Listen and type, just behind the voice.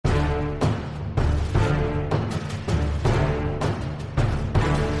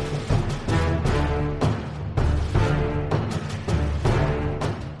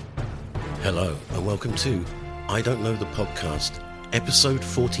welcome to I Don't Know the Podcast, episode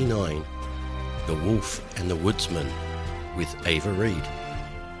 49, The Wolf and the Woodsman, with Ava Reed.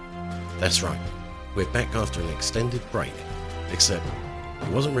 That's right, we're back after an extended break, except it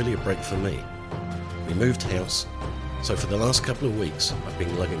wasn't really a break for me. We moved house, so for the last couple of weeks I've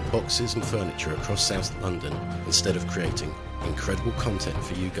been lugging boxes and furniture across South London instead of creating incredible content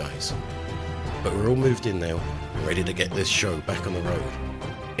for you guys. But we're all moved in now and ready to get this show back on the road.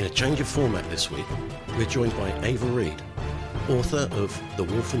 In a change of format this week, we're joined by Ava Reed, author of The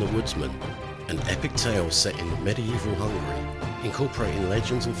Wolf and the Woodsman, an epic tale set in medieval Hungary, incorporating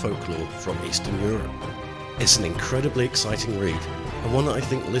legends and folklore from Eastern Europe. It's an incredibly exciting read, and one that I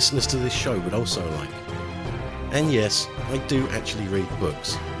think listeners to this show would also like. And yes, I do actually read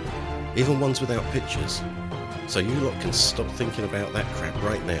books, even ones without pictures, so you lot can stop thinking about that crap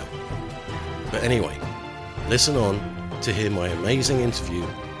right now. But anyway, listen on to hear my amazing interview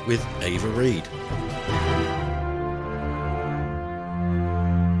with Ava Reed.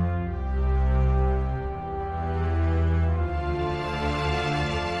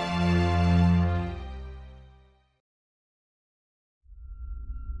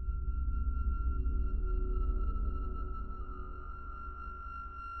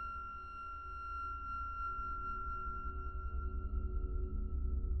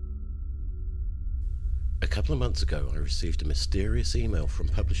 A couple of months ago, I received a mysterious email from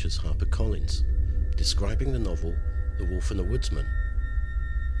publishers HarperCollins describing the novel The Wolf and the Woodsman.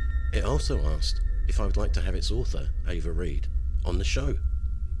 It also asked if I would like to have its author, Ava Reed, on the show.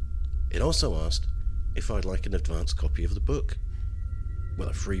 It also asked if I'd like an advance copy of the book. Well,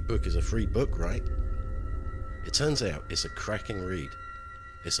 a free book is a free book, right? It turns out it's a cracking read.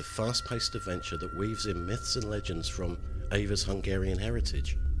 It's a fast-paced adventure that weaves in myths and legends from Ava's Hungarian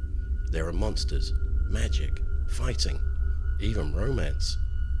heritage. There are monsters, magic, fighting, even romance.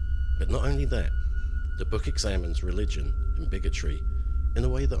 But not only that, the book examines religion and bigotry in a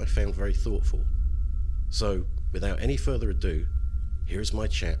way that I found very thoughtful. So, without any further ado, here is my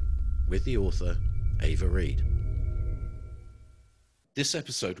chat with the author, Ava Reed. This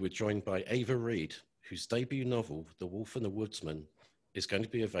episode we're joined by Ava Reed, whose debut novel, The Wolf and the Woodsman, is going to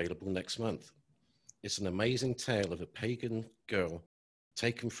be available next month. It's an amazing tale of a pagan girl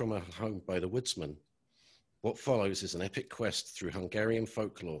taken from her home by the woodsman. What follows is an epic quest through Hungarian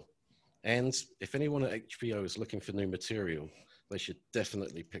folklore. And if anyone at HBO is looking for new material, they should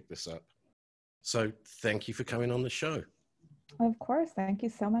definitely pick this up. So thank you for coming on the show. Of course. Thank you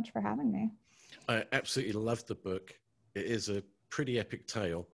so much for having me. I absolutely loved the book. It is a pretty epic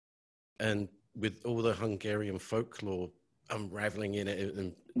tale. And with all the Hungarian folklore unraveling in it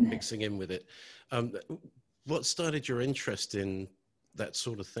and mixing in with it, what started your interest in that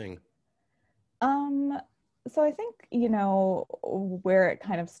sort of thing? So I think, where it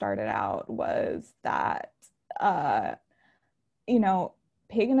kind of started out was that,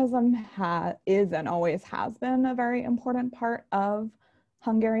 paganism is and always has been a very important part of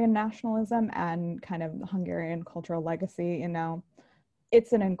Hungarian nationalism and kind of the Hungarian cultural legacy.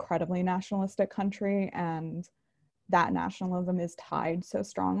 It's an incredibly nationalistic country, and that nationalism is tied so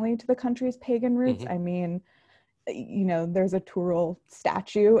strongly to the country's pagan roots. Mm-hmm. I mean, there's a Tyrol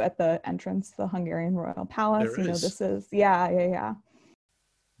statue at the entrance to the Hungarian Royal Palace. There is. This is, yeah.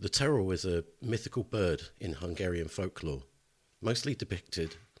 The Tyrol is a mythical bird in Hungarian folklore, mostly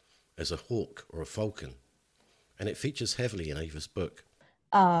depicted as a hawk or a falcon, and it features heavily in Ava's book.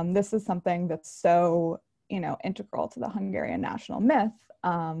 This is something that's so, integral to the Hungarian national myth,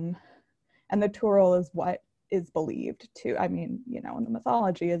 and the Tyrol is what is believed to, in the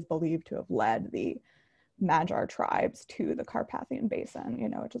mythology, is believed to have led the Magyar tribes to the Carpathian Basin,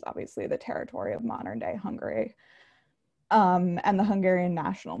 which is obviously the territory of modern day Hungary. And the Hungarian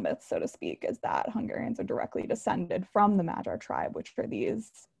national myth, so to speak, is that Hungarians are directly descended from the Magyar tribe, which are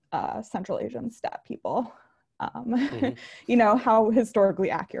these Central Asian steppe people. How historically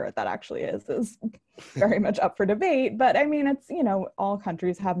accurate that actually is very much up for debate. But it's, all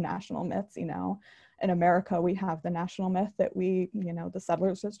countries have national myths. In America, we have the national myth that the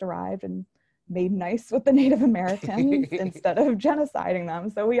settlers just arrived and made nice with the Native Americans instead of genociding them.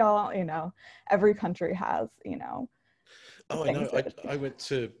 So we all, every country has, Oh, I know. I went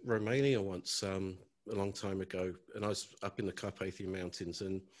to Romania once a long time ago, and I was up in the Carpathian Mountains,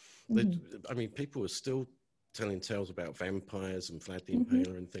 and people were still telling tales about vampires and Vlad the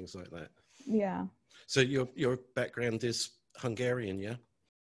Impaler and things like that. Yeah. So your background is Hungarian, yeah?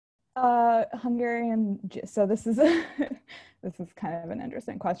 Hungarian. So this is this is kind of an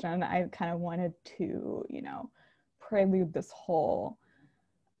interesting question. I kind of wanted to, prelude this whole,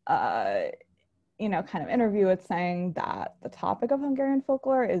 kind of interview with saying that the topic of Hungarian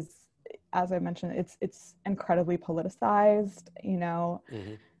folklore is as I mentioned, it's incredibly politicized, you know,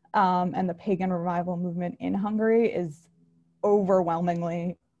 and the pagan revival movement in Hungary is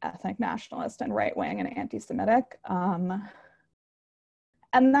overwhelmingly ethnic nationalist and right-wing and anti-Semitic.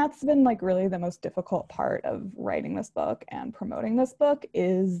 And that's been like really the most difficult part of writing this book and promoting this book,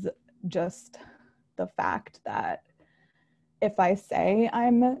 is just the fact that if I say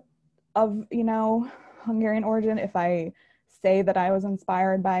I'm of, you know, Hungarian origin, if I say that I was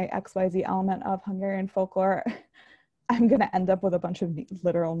inspired by XYZ element of Hungarian folklore, I'm going to end up with a bunch of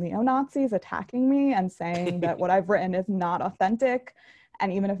literal neo-Nazis attacking me and saying that what I've written is not authentic.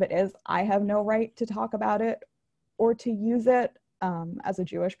 And even if it is, I have no right to talk about it or to use it as a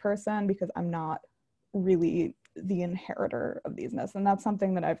Jewish person, because I'm not really the inheritor of these myths. And that's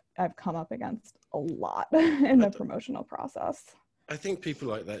something that I've come up against a lot in the promotional process. I think people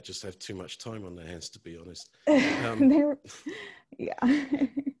like that just have too much time on their hands, to be honest. Yeah.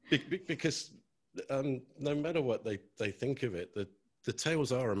 Because no matter what they think of it, the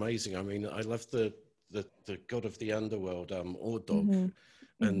tales are amazing. I mean, I love the god of the underworld, Ordog,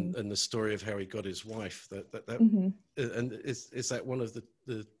 and the story of how he got his wife. And is that one of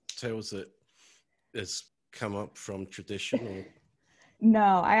the tales that has come up from tradition? Or?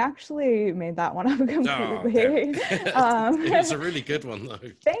 No, I actually made that one up completely. It was a really good one, though.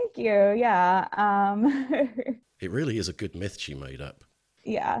 Thank you. Yeah. It really is a good myth she made up.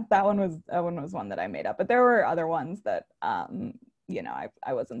 Yeah, that one was one that I made up, but there were other ones that you know,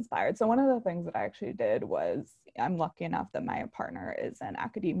 I was inspired. So one of the things that I actually did was, I'm lucky enough that my partner is in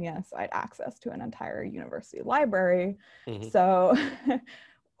academia, so I had access to an entire university library. So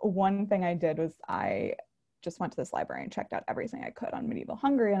one thing I did was I just went to this library and checked out everything I could on medieval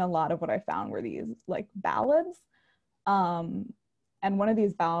Hungary, and a lot of what I found were these like ballads. And one of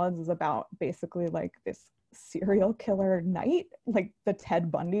these ballads is about basically like this serial killer knight, like the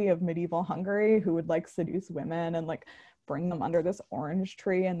Ted Bundy of medieval Hungary, who would like seduce women and like bring them under this orange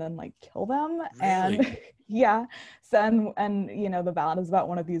tree and then like kill them. Really? And yeah, so and you know, the ballad is about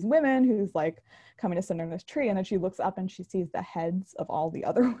one of these women who's like coming to sit under this tree, and then she looks up and she sees the heads of all the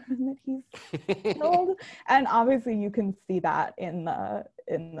other women that he's killed. And obviously you can see that in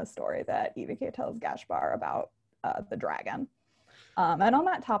the story that EVK tells Gaspar about the dragon. And on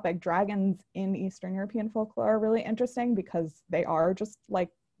that topic, dragons in Eastern European folklore are really interesting because they are just like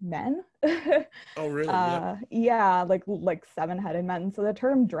men. Oh, really? Yeah, like seven-headed men. So the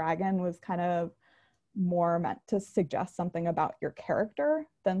term dragon was kind of more meant to suggest something about your character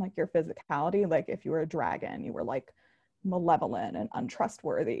than like your physicality. Like if you were a dragon, you were like malevolent and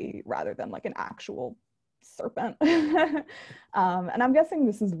untrustworthy rather than like an actual serpent. And I'm guessing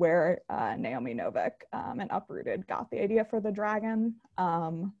this is where Naomi Novik and Uprooted got the idea for the dragon.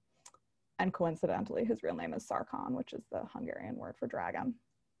 And coincidentally, his real name is Sarkon, which is the Hungarian word for dragon.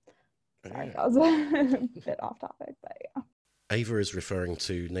 Sorry, that was a bit off topic, but yeah. Ava is referring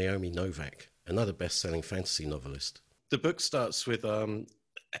to Naomi Novik, another best-selling fantasy novelist. The book starts with,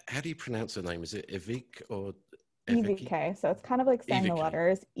 how do you pronounce her name? Is it Evik or Eviki? EVK, so it's kind of like saying EVK. the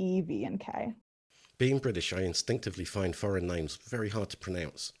letters E, V, and K. Being British, I instinctively find foreign names very hard to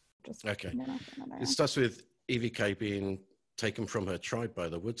pronounce. Just okay. It starts with EVK being taken from her tribe by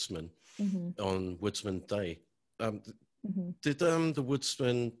the woodsman on Woodsman Day. Did the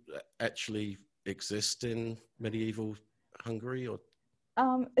woodsman actually exist in medieval Hungary? Or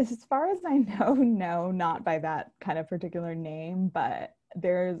as far as I know, no, not by that kind of particular name, but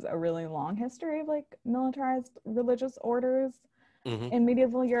there's a really long history of like militarized religious orders in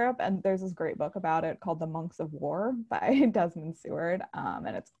medieval Europe, and there's this great book about it called The Monks of War by Desmond Seward,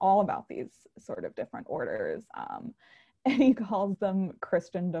 and it's all about these sort of different orders, and he calls them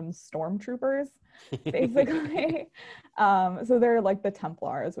Christendom stormtroopers, basically. So they're like the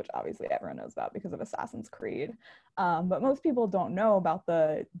Templars, which obviously everyone knows about because of Assassin's Creed, but most people don't know about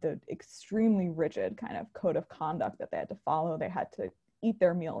the extremely rigid kind of code of conduct that they had to follow. They had to eat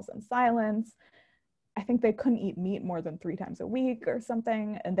their meals in silence. I think they couldn't eat meat more than 3 times a week or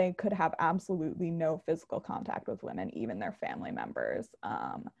something, and they could have absolutely no physical contact with women, even their family members.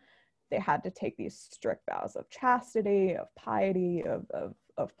 They had to take these strict vows of chastity, of piety,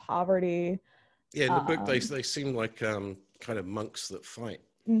 of poverty. Yeah, in the book they seem like kind of monks that fight.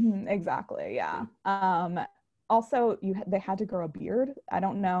 Exactly, yeah. Also, they had to grow a beard. I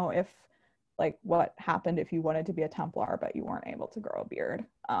don't know if like what happened if you wanted to be a Templar but you weren't able to grow a beard.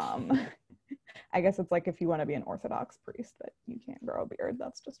 I guess it's like if you want to be an Orthodox priest but you can't grow a beard.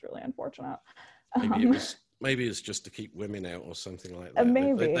 That's just really unfortunate. Maybe it's just to keep women out or something like that.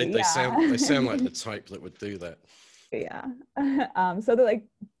 Maybe they sound like the type that would do that. Yeah. So they're like,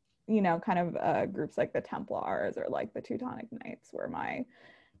 you know, kind of groups like the Templars or like the Teutonic Knights were my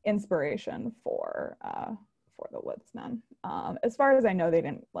inspiration for the Woodsmen. As far as I know, they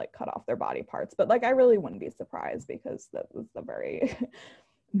didn't like cut off their body parts, but like I really wouldn't be surprised because that was the very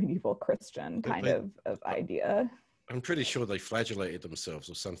medieval Christian kind of idea. I'm pretty sure they flagellated themselves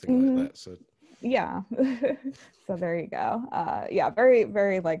or something like that. So yeah, so there you go. Yeah, very,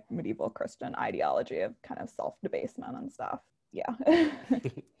 very like medieval Christian ideology of kind of self-debasement and stuff. Yeah.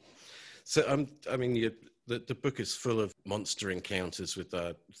 So I mean, the book is full of monster encounters with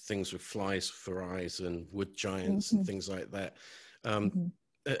things with flies for eyes and wood giants and things like that.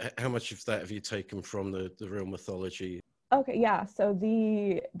 How much of that have you taken from the real mythology? Okay, yeah. So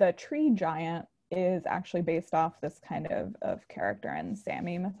the tree giant is actually based off this kind of character in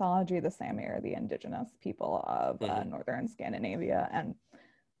Sami mythology. The Sami are the indigenous people of northern Scandinavia, and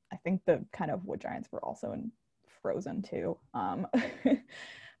I think the kind of wood giants were also in Frozen too.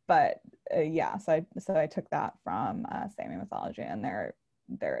 But yeah, so I took that from Sami mythology, and there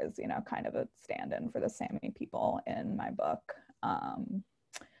is, you know, kind of a stand-in for the Sami people in my book.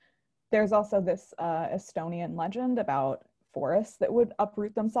 There's also this Estonian legend about forests that would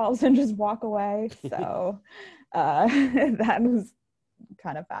uproot themselves and just walk away. So that was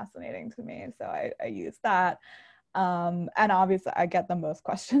kind of fascinating to me. So I used that. And obviously I get the most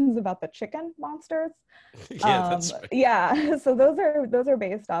questions about the chicken monsters. Yeah, that's right. Yeah, so those are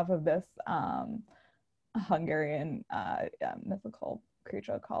based off of this Hungarian mythical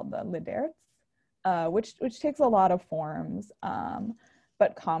creature called the Liderts, which takes a lot of forms.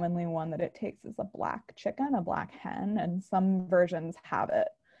 But commonly one that it takes is a black chicken, a black hen, and some versions have it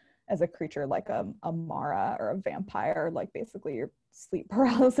as a creature like a Mara or a vampire, like basically your sleep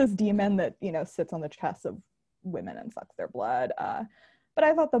paralysis demon that, you know, sits on the chest of women and sucks their blood. But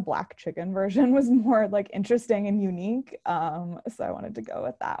I thought the black chicken version was more like interesting and unique, so I wanted to go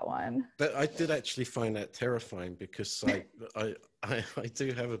with that one. But I did actually find that terrifying because I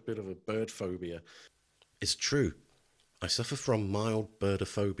do have a bit of a bird phobia. It's true. I suffer from mild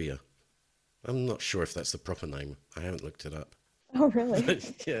birdophobia. I'm not sure if that's the proper name. I haven't looked it up. Oh, really?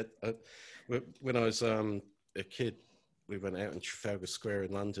 But, yeah. When I was a kid, we went out in Trafalgar Square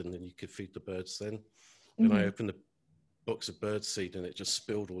in London and you could feed the birds then. And I opened the box of birdseed and it just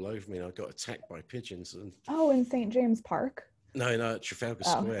spilled all over me and I got attacked by pigeons. And in St. James Park? No, at Trafalgar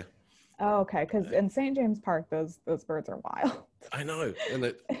Square. Oh, okay. Because in St. James Park, those birds are wild. I know. And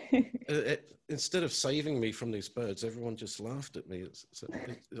it instead of saving me from these birds, everyone just laughed at me.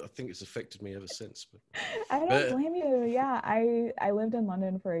 I think it's affected me ever since. But, I don't blame you. Yeah, I lived in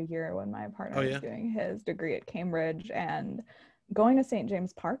London for a year when my partner was doing his degree at Cambridge, and going to St.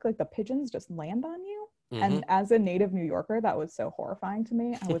 James Park, like the pigeons just land on you. And as a native New Yorker, that was so horrifying to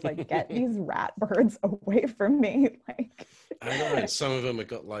me. I was like, get these rat birds away from me. Like, I know. Some of them have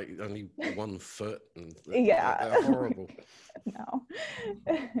got like only 1 foot. And they're horrible. No.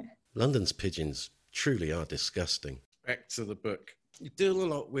 London's pigeons truly are disgusting. Back to the book. You deal a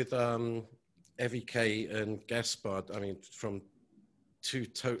lot with Evike and Gaspard. I mean, from 2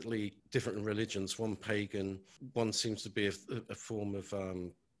 totally different religions, one pagan, one seems to be a form of...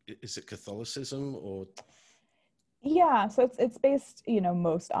 is it Catholicism or? Yeah, so it's based, you know,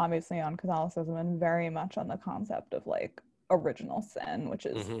 most obviously on Catholicism and very much on the concept of like original sin, which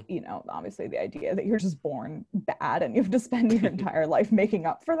is, you know, obviously the idea that you're just born bad and you have to spend your entire life making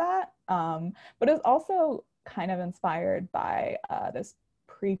up for that. But it's also kind of inspired by this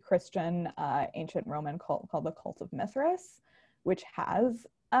pre-Christian ancient Roman cult called the Cult of Mithras, which has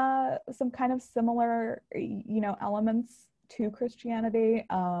some kind of similar, you know, elements to Christianity,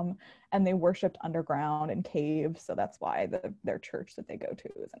 and they worshipped underground in caves, so that's why their church that they go to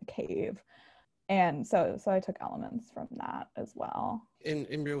is in a cave. And so I took elements from that as well.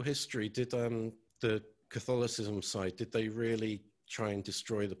 In real history, did the Catholicism side, did they really try and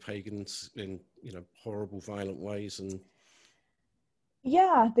destroy the pagans in, you know, horrible, violent ways? And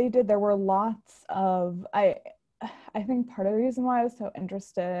yeah, they did. There were lots of I think part of the reason why I was so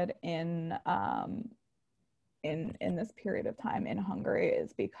interested in this period of time in Hungary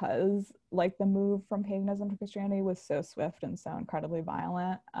is because like the move from paganism to Christianity was so swift and so incredibly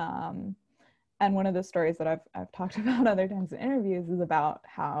violent. And one of the stories that I've talked about other times in interviews is about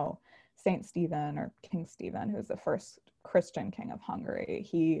how Saint Stephen, or King Stephen, who was the first Christian king of Hungary,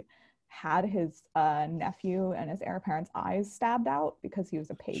 he had his nephew and his heir apparent's eyes stabbed out because he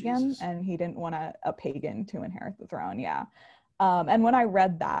was a pagan. Jesus. And he didn't want a pagan to inherit the throne. Yeah. And when I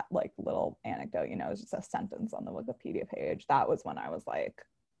read that like little anecdote, you know, it was just a sentence on the Wikipedia page, that was when I was like,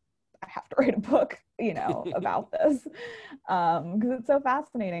 I have to write a book, you know, about this, because it's so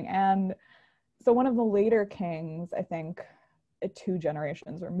fascinating. And so one of the later kings, I think 2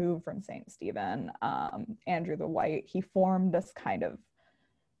 generations removed from Saint Stephen, Andrew the White, he formed this kind of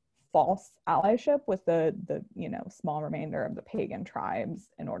false allyship with the small remainder of the pagan tribes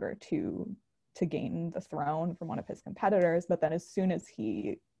in order to gain the throne from one of his competitors. But then as soon as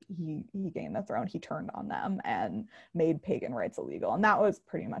he gained the throne, he turned on them and made pagan rites illegal. And that was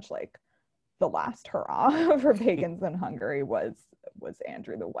pretty much like the last hurrah for pagans in Hungary was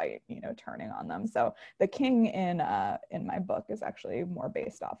Andrew the White, turning on them. So the king in my book is actually more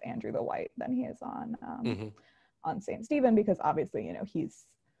based off Andrew the White than he is on Saint Stephen, because obviously,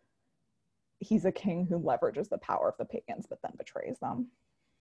 he's a king who leverages the power of the pagans, but then betrays them.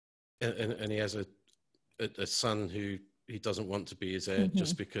 And he has a son who he doesn't want to be his heir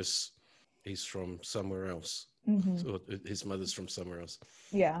just because he's from somewhere else. Or his mother's from somewhere else.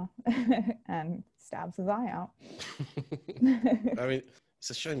 Yeah. And stabs his eye out. I mean, it's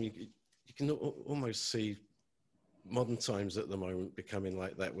a shame. You can almost see modern times at the moment becoming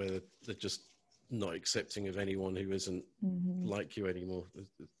like that, where they're just not accepting of anyone who isn't like you anymore,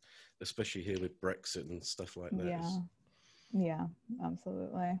 especially here with Brexit and stuff like that. Yeah,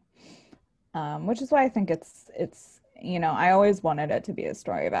 absolutely. Which is why I think it's I always wanted it to be a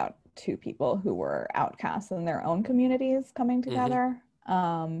story about two people who were outcasts in their own communities coming together.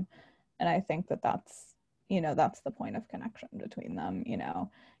 And I think that's the point of connection between them.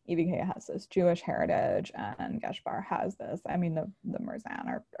 EVK has this Jewish heritage and Geshbar has this, I mean, the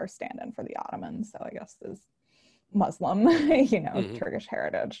Mirzan are stand-in for the Ottomans, so I guess is Muslim, Turkish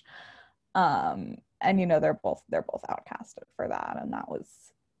heritage. And they're both outcasted for that. And that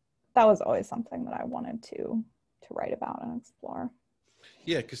was always something that I wanted to write about and explore.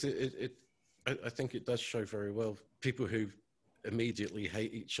 Yeah, because I think it does show very well people who immediately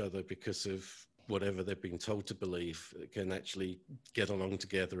hate each other because of whatever they've been told to believe can actually get along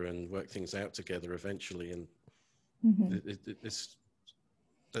together and work things out together eventually. And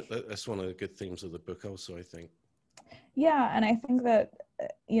that's one of the good themes of the book also, I think. Yeah, and I think that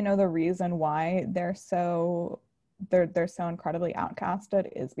the reason why they're so incredibly outcasted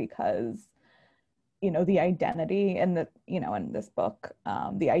is because the identity in this book,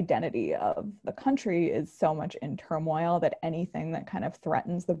 the identity of the country is so much in turmoil that anything that kind of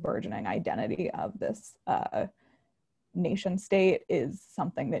threatens the burgeoning identity of this nation state is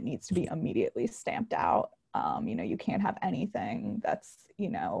something that needs to be immediately stamped out. You can't have anything that's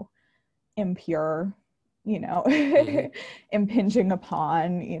impure, impinging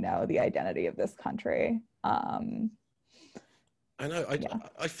upon the identity of this country. I know.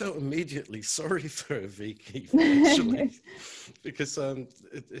 I felt immediately sorry for Vicky, actually, because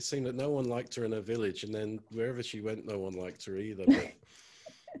it seemed that no one liked her in her village, and then wherever she went, no one liked her either.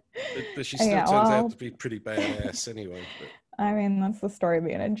 But she still turns out to be pretty badass anyway. But. I mean, that's the story of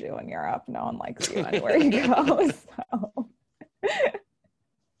being a Jew in Europe. No one likes you anywhere you go. So.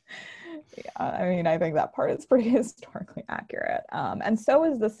 Yeah, I mean, I think that part is pretty historically accurate. And so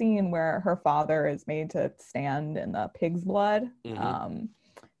is the scene where her father is made to stand in the pig's blood.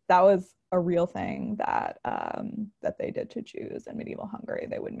 That was a real thing that they did to Jews in medieval Hungary.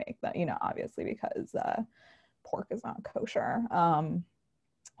 They would make that, obviously because pork is not kosher. So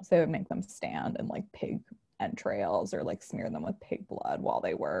they would make them stand in like pig entrails or like smear them with pig blood while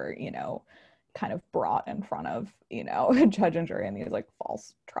they were, kind of brought in front of, a judge and jury in these like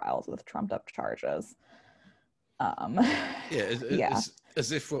false trials with trumped up charges. As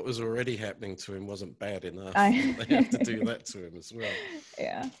if what was already happening to him wasn't bad enough. They have to do that to him as well.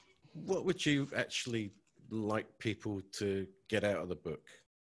 Yeah. What would you actually like people to get out of the book?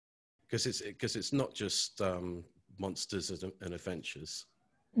 Because it's not just monsters and adventures.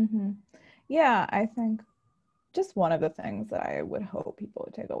 Yeah, I think just one of the things that I would hope people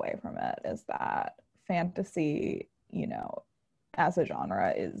would take away from it is that fantasy, as a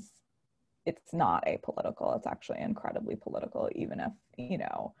genre it's not apolitical. It's actually incredibly political, even if,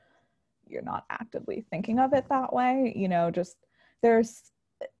 you're not actively thinking of it that way. There's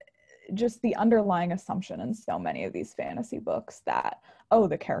just the underlying assumption in so many of these fantasy books that,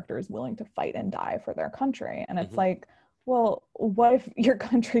 the character is willing to fight and die for their country. And it's like, well, what if your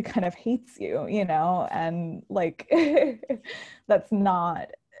country kind of hates you, and like, that's not,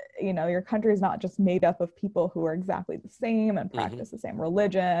 your country is not just made up of people who are exactly the same and practice the same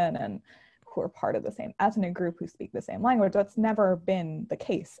religion and who are part of the same ethnic group who speak the same language. That's never been the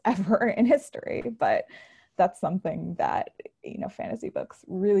case ever in history, but that's something that, fantasy books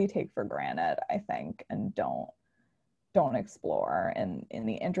really take for granted, I think, and don't explore in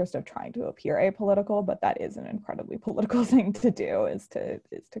the interest of trying to appear apolitical. But that is an incredibly political thing to do, is to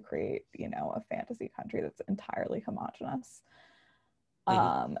create, a fantasy country that's entirely homogenous.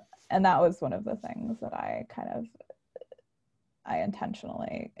 And that was one of the things that I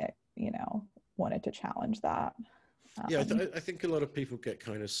intentionally, wanted to challenge that. Yeah, I think a lot of people get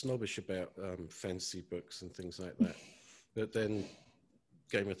kind of snobbish about fantasy books and things like that. But then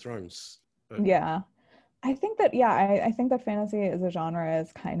Game of Thrones. Yeah. I think that, yeah, I think that fantasy as a genre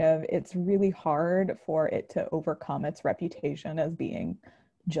is kind of, it's really hard for it to overcome its reputation as being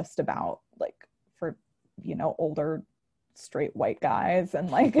just about like for, older straight white guys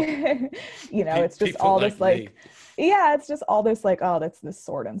and like, it's just People all like this like, me. yeah, it's just all this like, oh, that's this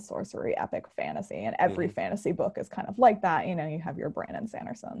sword and sorcery epic fantasy. And every fantasy book is kind of like that. You have your Brandon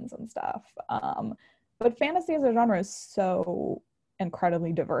Sandersons and stuff. But fantasy as a genre is so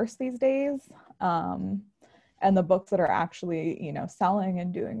incredibly diverse these days. And the books that are actually, selling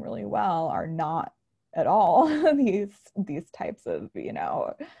and doing really well are not at all these types of,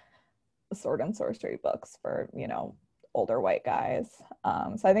 sword and sorcery books for, older white guys.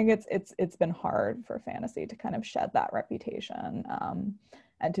 So I think it's been hard for fantasy to kind of shed that reputation,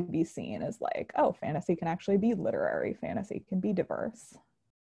 and to be seen as like, oh, fantasy can actually be literary, fantasy can be diverse.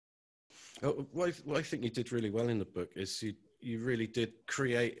 What I think you did really well in the book is you really did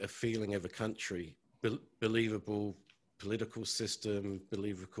create a feeling of a country, believable political system,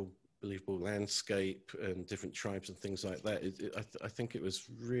 believable landscape, and different tribes and things like that. I think it was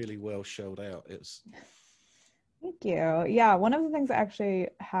really well shelled out. Thank you. Yeah, one of the things I actually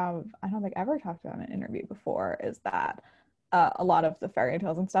I don't think ever talked about in an interview before is that a lot of the fairy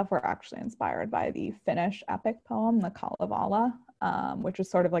tales and stuff were actually inspired by the Finnish epic poem, the Kalevala, which is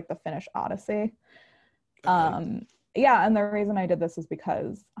sort of like the Finnish Odyssey. Okay. Yeah, and the reason I did this is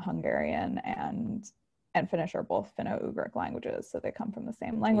because Hungarian and Finnish are both Finno-Ugric languages, so they come from the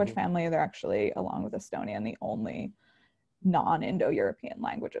same language family. They're actually, along with Estonian, the only non-Indo-European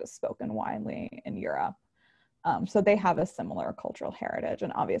languages spoken widely in Europe. So they have a similar cultural heritage,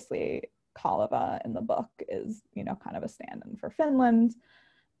 and obviously Kaleva in the book is, kind of a stand-in for Finland.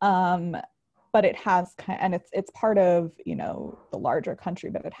 But it has and it's part of, the larger country,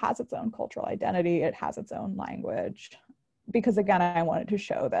 but it has its own cultural identity. It has its own language, because again, I wanted to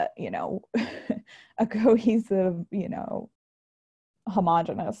show that, a cohesive,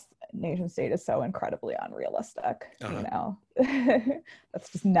 homogenous nation state is so incredibly unrealistic. That's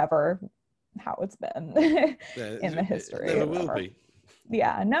just never how it's been in the history. It never will be.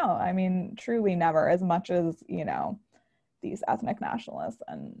 Yeah, no, I mean, truly never, as much as, these ethnic nationalists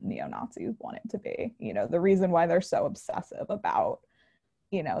and neo-Nazis want it to be. The reason why they're so obsessive about,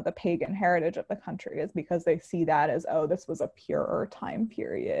 the pagan heritage of the country is because they see that as, oh, this was a purer time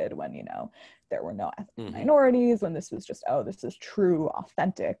period when, there were no ethnic minorities, when this was just, oh, this is true,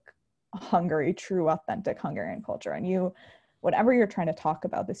 authentic Hungary, true, authentic Hungarian culture. And whenever you're trying to talk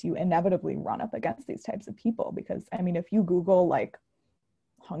about this, you inevitably run up against these types of people, because, I mean, if you Google like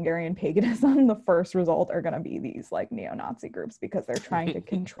Hungarian paganism, the first result are going to be these like neo-Nazi groups, because they're trying to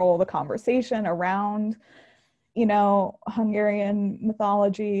control the conversation around, Hungarian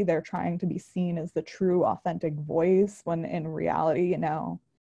mythology. They're trying to be seen as the true, authentic voice, when in reality,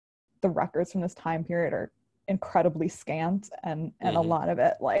 the records from this time period are incredibly scant, and a lot of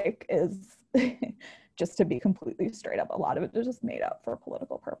it like is just, to be completely straight up, a lot of it is just made up for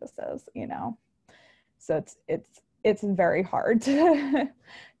political purposes, So it's very hard to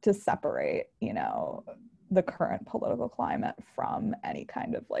separate, the current political climate from any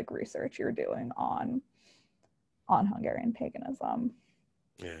kind of like research you're doing on Hungarian paganism.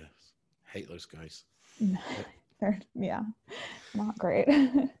 Yeah, hate those guys. They're not great.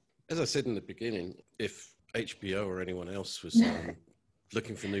 As I said in the beginning, if HBO or anyone else was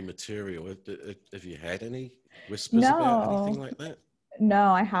looking for new material, have you had any whispers about anything like that?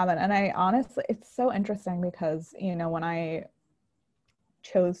 No, I haven't. And I honestly, it's so interesting because, when I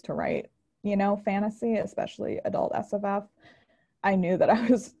chose to write, fantasy, especially adult SFF, I knew that I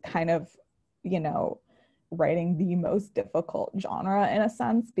was kind of, writing the most difficult genre in a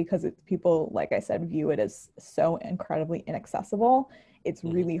sense, because people, like I said, view it as so incredibly inaccessible. It's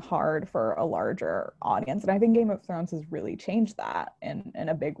really hard for a larger audience. And I think Game of Thrones has really changed that in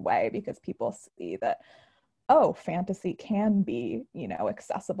a big way, because people see that, oh, fantasy can be,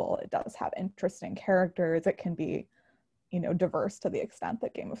 accessible. It does have interesting characters. It can be, diverse to the extent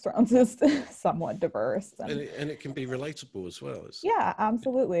that Game of Thrones is somewhat diverse. And it can be relatable as well. Yeah,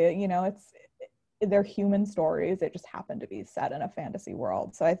 absolutely. They're human stories. They just happen to be set in a fantasy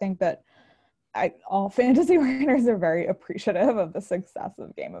world. So I think that all fantasy writers are very appreciative of the success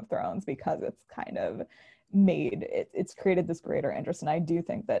of Game of Thrones, because it's kind of it's created this greater interest. And I do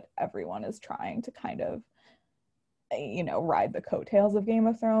think that everyone is trying to kind of, ride the coattails of Game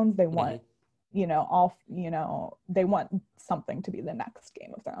of Thrones. They want, they want something to be the next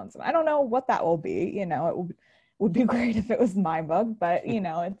Game of Thrones. And I don't know what that will be. would be great if it was my book, but you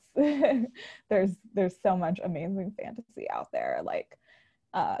know, it's there's so much amazing fantasy out there, like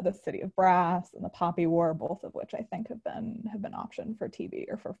The City of Brass and The Poppy War, both of which I think have been optioned for TV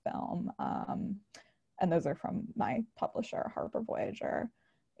or for film. And those are from my publisher, Harper Voyager.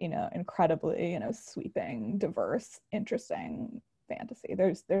 You know, incredibly, you know, sweeping, diverse, interesting fantasy.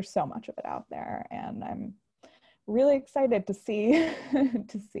 There's so much of it out there, and I'm really excited to see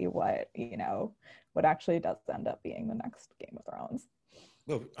to see what, you know, what actually does end up being the next Game of Thrones.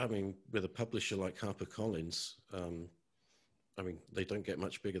 Well, I mean, with a publisher like HarperCollins, I mean, they don't get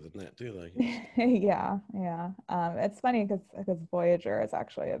much bigger than that, do they? Yeah. It's funny because Voyager is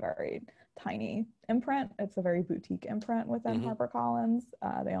actually a very tiny imprint. It's a very boutique imprint within HarperCollins.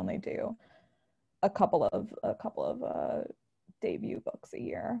 They only do a couple of debut books a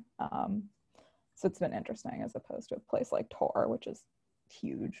year. So it's been interesting, as opposed to a place like Tor, which is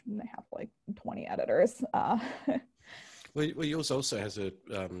huge, and they have like 20 editors. Well, yours also has a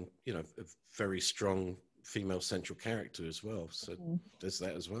you know, a very strong female central character as well. So there's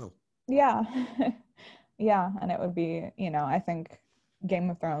that as well. Yeah. Yeah. And it would be, you know, I think Game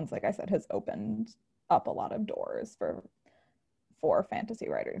of Thrones, like I said, has opened up a lot of doors for fantasy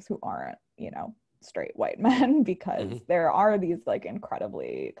writers who aren't, you know, straight white men, because there are these like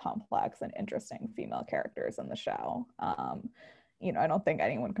incredibly complex and interesting female characters in the show. You know, I don't think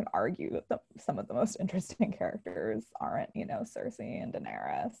anyone can argue that some of the most interesting characters aren't, you know, Cersei and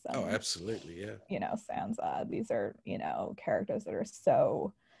Daenerys. And, oh, absolutely, yeah. You know, Sansa. These are, you know, characters that are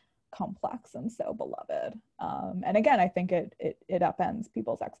so complex and so beloved. And again, I think it upends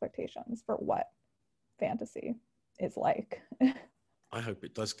people's expectations for what fantasy is like. I hope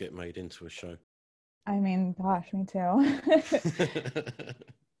it does get made into a show. I mean, gosh, me too.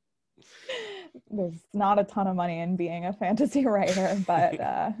 There's not a ton of money in being a fantasy writer, but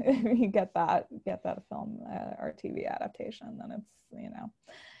if you get that film or TV adaptation, then it's, you know,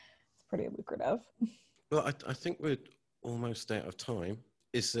 it's pretty lucrative. Well, I think we're almost out of time.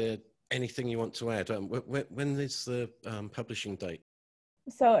 Is there anything you want to add? When is the publishing date?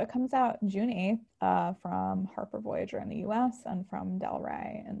 So it comes out June 8th from Harper Voyager in the US and from Del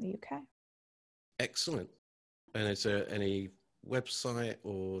Rey in the UK. Excellent. And is there any website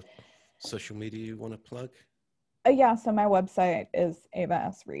or social media you want to plug? Yeah, so my website is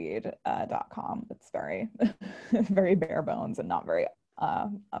avasreed.com. It's very, very bare bones and not very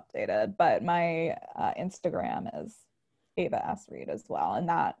updated. But my Instagram is Ava S. Reed as well. And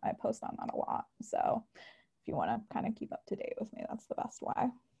that I post on that a lot. So if you want to kind of keep up to date with me, that's the best way.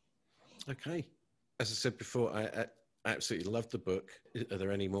 Okay. As I said before, I absolutely love the book. Are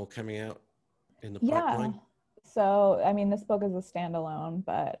there any more coming out in the pipeline? Yeah. So, I mean, this book is a standalone,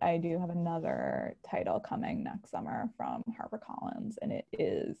 but I do have another title coming next summer from HarperCollins, and it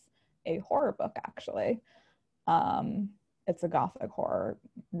is a horror book, actually. It's a gothic horror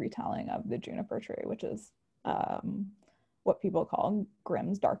retelling of The Juniper Tree, which is what people call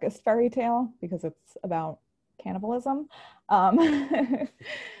Grimm's darkest fairy tale, because it's about cannibalism.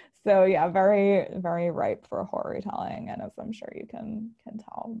 So yeah, very, very ripe for horror retelling. And as I'm sure you can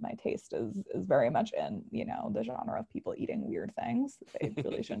tell, my taste is very much in, you know, the genre of people eating weird things that they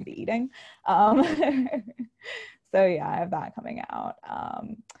really shouldn't be eating. So yeah, I have that coming out.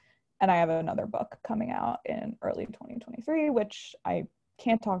 And I have another book coming out in early 2023, which I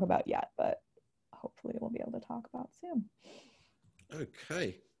can't talk about yet, but hopefully we'll be able to talk about soon.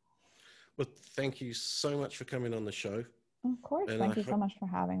 Okay. Well, thank you so much for coming on the show. Of course. And thank you so much for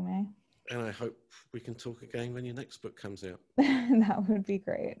having me. And I hope we can talk again when your next book comes out. That would be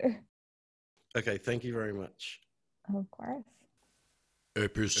great. Okay, thank you very much. Of course.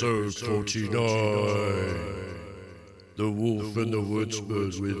 Episode 49. The Wolf and the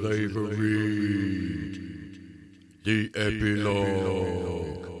Woodsman with Ava Reed. The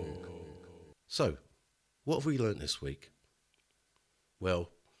epilogue. So, what have we learnt this week?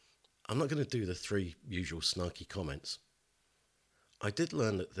 Well, I'm not going to do the 3 usual snarky comments. I did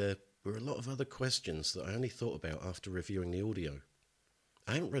learn that there were a lot of other questions that I only thought about after reviewing the audio.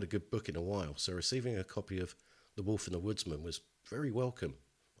 I haven't read a good book in a while, so receiving a copy of The Wolf and the Woodsman was very welcome.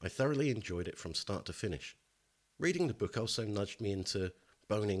 I thoroughly enjoyed it from start to finish. Reading the book also nudged me into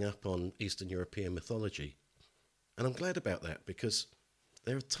boning up on Eastern European mythology. And I'm glad about that, because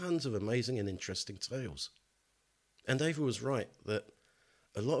there are tons of amazing and interesting tales. And Ava was right that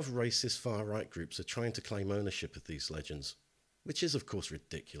a lot of racist far-right groups are trying to claim ownership of these legends, which is of course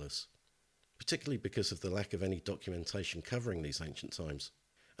ridiculous, particularly because of the lack of any documentation covering these ancient times.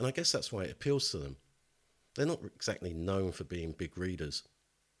 And I guess that's why it appeals to them. They're not exactly known for being big readers,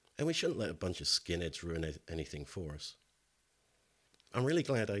 and we shouldn't let a bunch of skinheads ruin anything for us. I'm really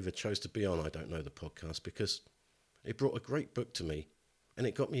glad Ava chose to be on I Don't Know the podcast, because It brought a great book to me, and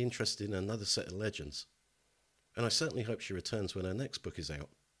it got me interested in another set of legends. And I certainly hope she returns when her next book is out.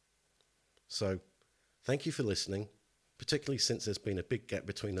 So, thank you for listening, particularly since there's been a big gap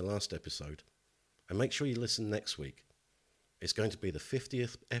between the last episode. And make sure you listen next week. It's going to be the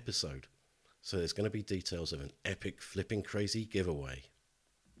 50th episode, so there's going to be details of an epic flipping crazy giveaway.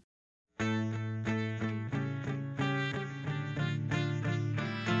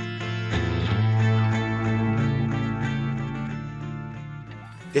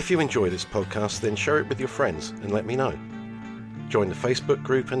 If you enjoy this podcast, then share it with your friends and let me know. Join the Facebook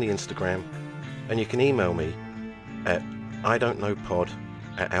group and the Instagram, and you can email me at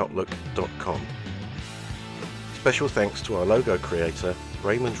idon'tknowpod@outlook.com. Special thanks to our logo creator,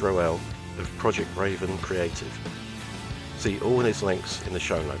 Raymond Roel of Project Raven Creative. See all his links in the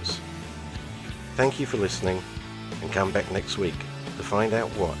show notes. Thank you for listening, and come back next week to find out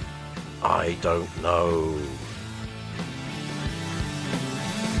what I don't know.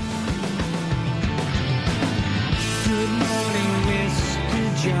 Good morning,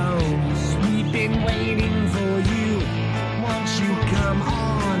 Mr. Jones. We've been waiting for you. Won't you come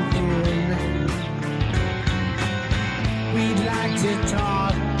on in? We'd like to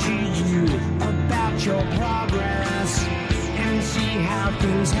talk to you about your progress and see how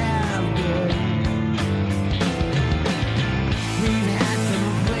things have been. We've had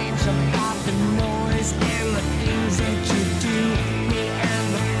complaints about the noise